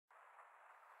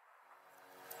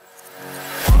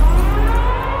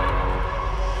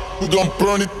We gon'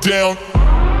 burn it down.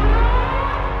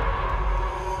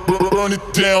 Burn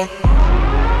it down.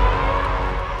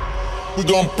 We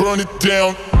gon' burn it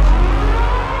down.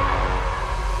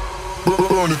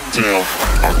 Burn it down.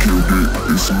 I killed it,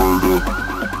 it's murder.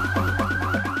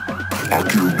 I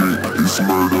killed it, it's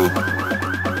murder.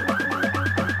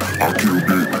 I killed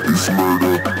it, it's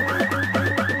murder.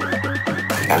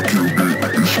 I killed it,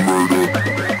 it's murder.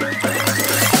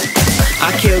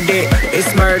 I killed it,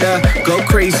 it's murder, go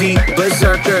crazy,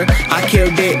 berserker. I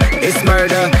killed it, it's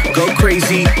murder, go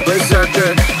crazy,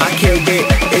 berserker. I killed it,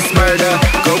 it's murder,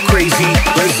 go crazy,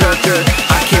 berserker.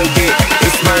 I killed it,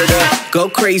 it's murder, go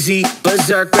crazy,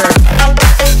 berserker.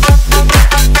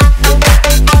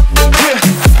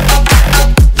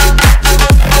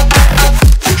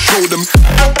 Show them.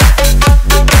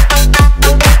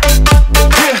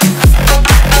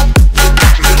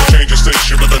 Change the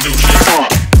station with a new shit.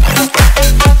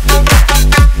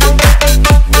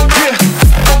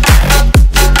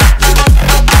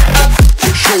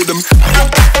 Show them.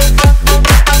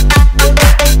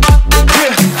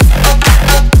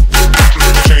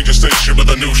 Change the station with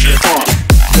a new shit.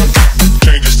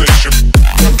 Change the station.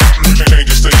 Change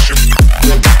the station.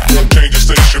 Change the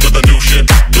station with a new shit.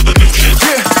 With a new shit.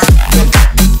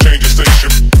 Change the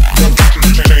station.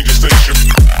 Change the station.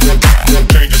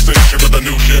 Change the station with a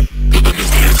new shit. With a new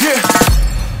shit.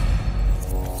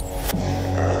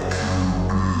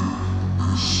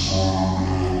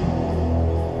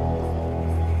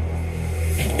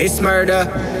 It's murder.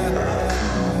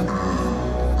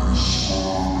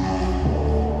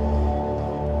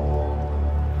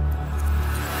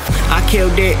 I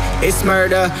killed it, it's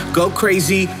murder, go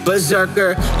crazy,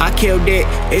 berserker. I killed it,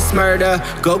 it's murder,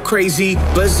 go crazy,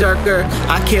 berserker.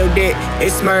 I killed it,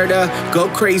 it's murder, go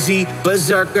crazy,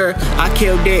 berserker. I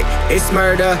killed it, it's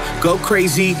murder, go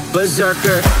crazy,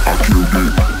 berserker. I killed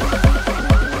it.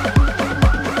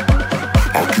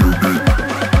 I killed it.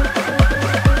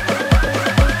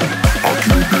 I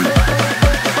killed it.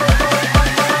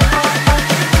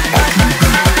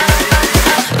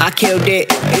 I killed it,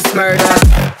 it's murder.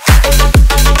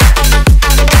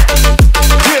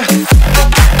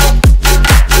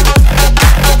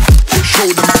 Show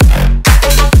them.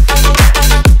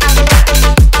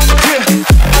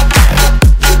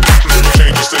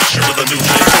 Change the station with a new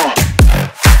shit.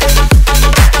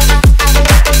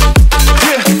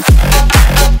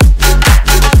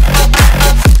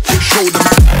 Show them.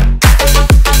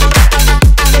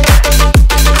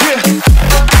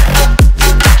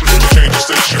 Change the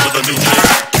station with a new shit.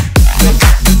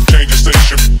 Change the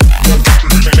station.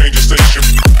 Change the station.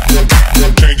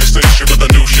 Change the station with a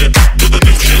new shit. With a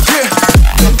new shit.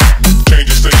 Change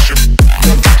the station.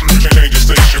 Change the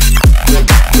station.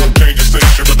 Change the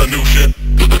station with a new shit.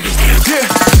 With a new shit.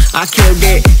 I killed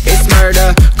it, it's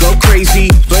murder, go crazy,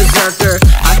 berserker.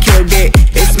 I killed it,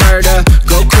 it's murder,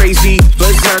 go crazy,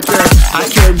 berserker. I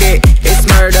killed it, it's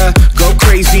murder, go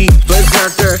crazy,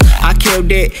 berserker. I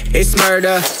killed it, it's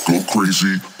murder. Go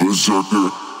crazy,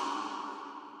 berserker.